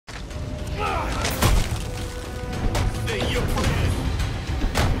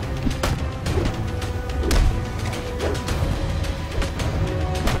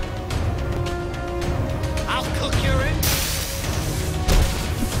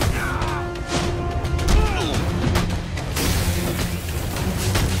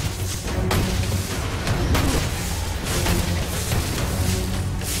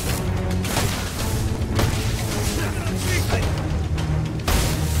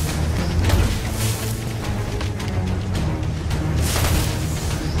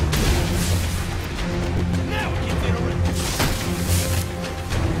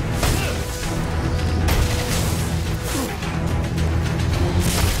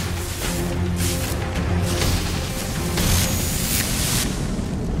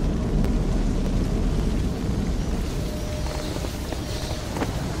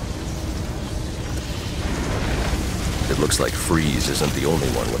Looks like Freeze isn't the only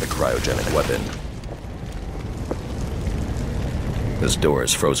one with a cryogenic weapon. This door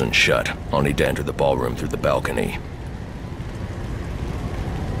is frozen shut. I'll need to enter the ballroom through the balcony.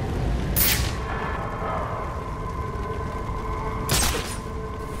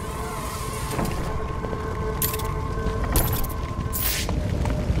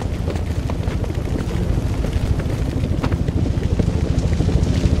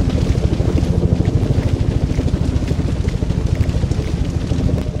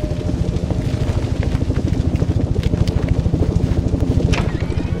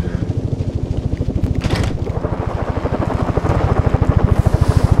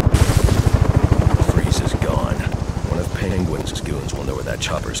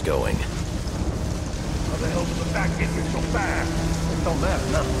 Chopper's going. How the hell did the back get here so fast? It don't matter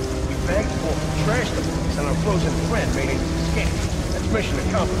now. We begged for trashed the place, and our frozen friend made it escape. That's mission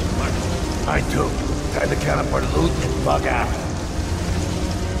accomplished, Michael. I do. Time to count up our loot and bug out.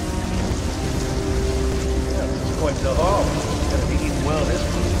 Yeah, this is quite the haul. Gotta be eating well this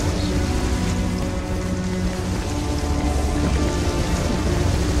place.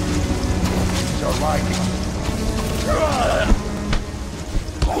 It's our liking.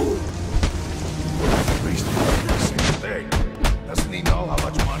 Priest did the same thing. Doesn't he know how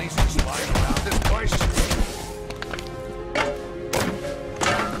much money's just lying around this place?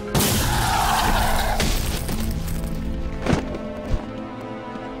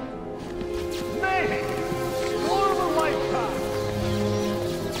 Man! Storm of a lifetime!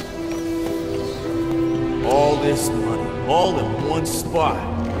 All this money, all in one spot.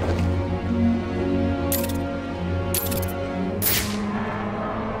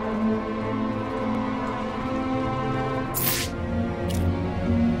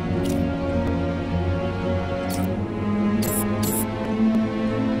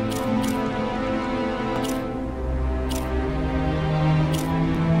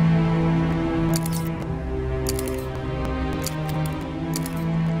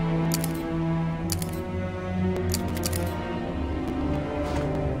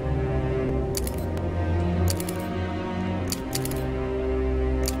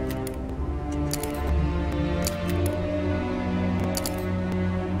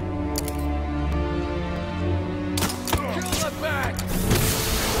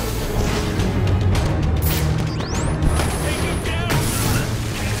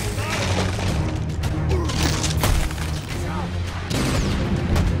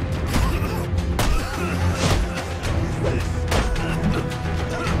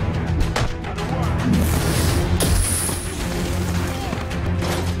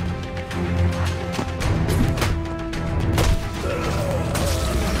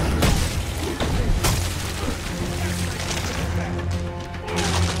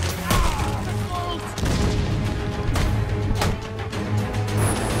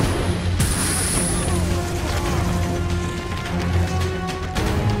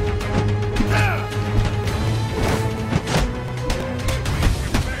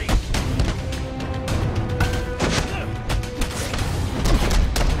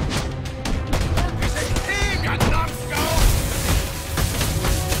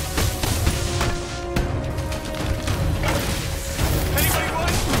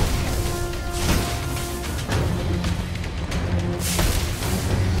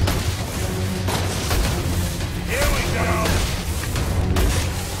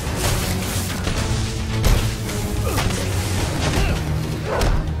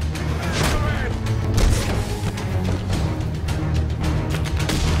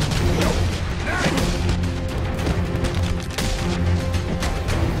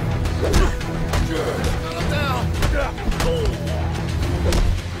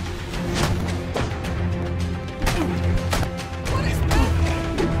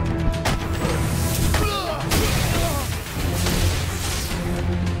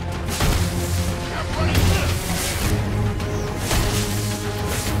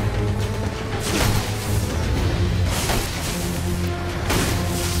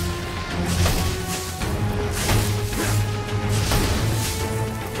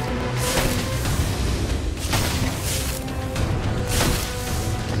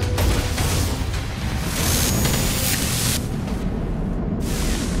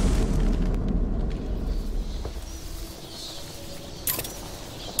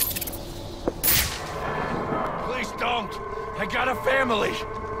 I got a family!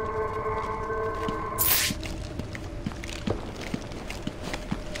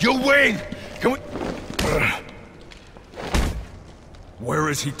 You win! Can we... Where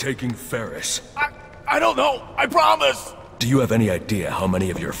is he taking Ferris? I don't know! I promise! Do you have any idea how many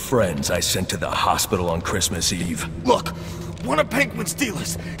of your friends I sent to the hospital on Christmas Eve? Look, one of Penguin's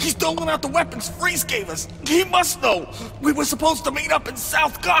dealers. He's doling out the weapons Freeze gave us. He must know. We were supposed to meet up in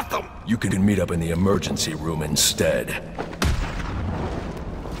South Gotham. You can meet up in the emergency room instead.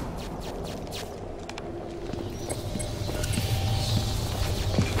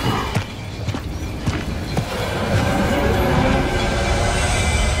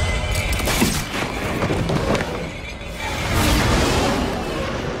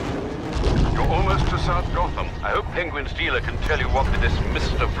 Penguin's dealer can tell you what this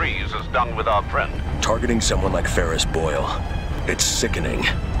Mr. Freeze has done with our friend. Targeting someone like Ferris Boyle. It's sickening.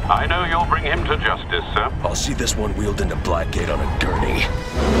 I know you'll bring him to justice, sir. I'll see this one wheeled into Blackgate on a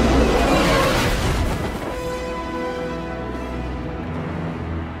gurney.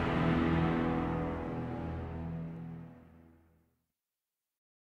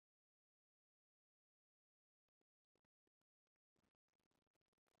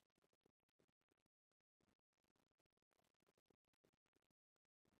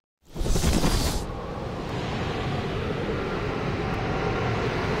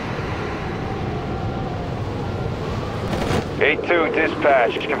 A2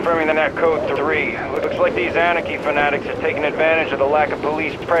 dispatch, confirming the net code 3. Looks like these anarchy fanatics are taking advantage of the lack of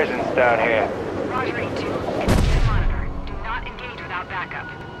police presence down here. Roger, A2. Instant monitor. Do not engage without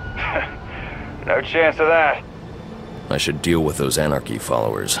backup. No chance of that. I should deal with those anarchy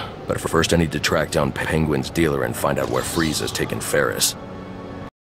followers, but first I need to track down Penguin's dealer and find out where Freeze has taken Ferris.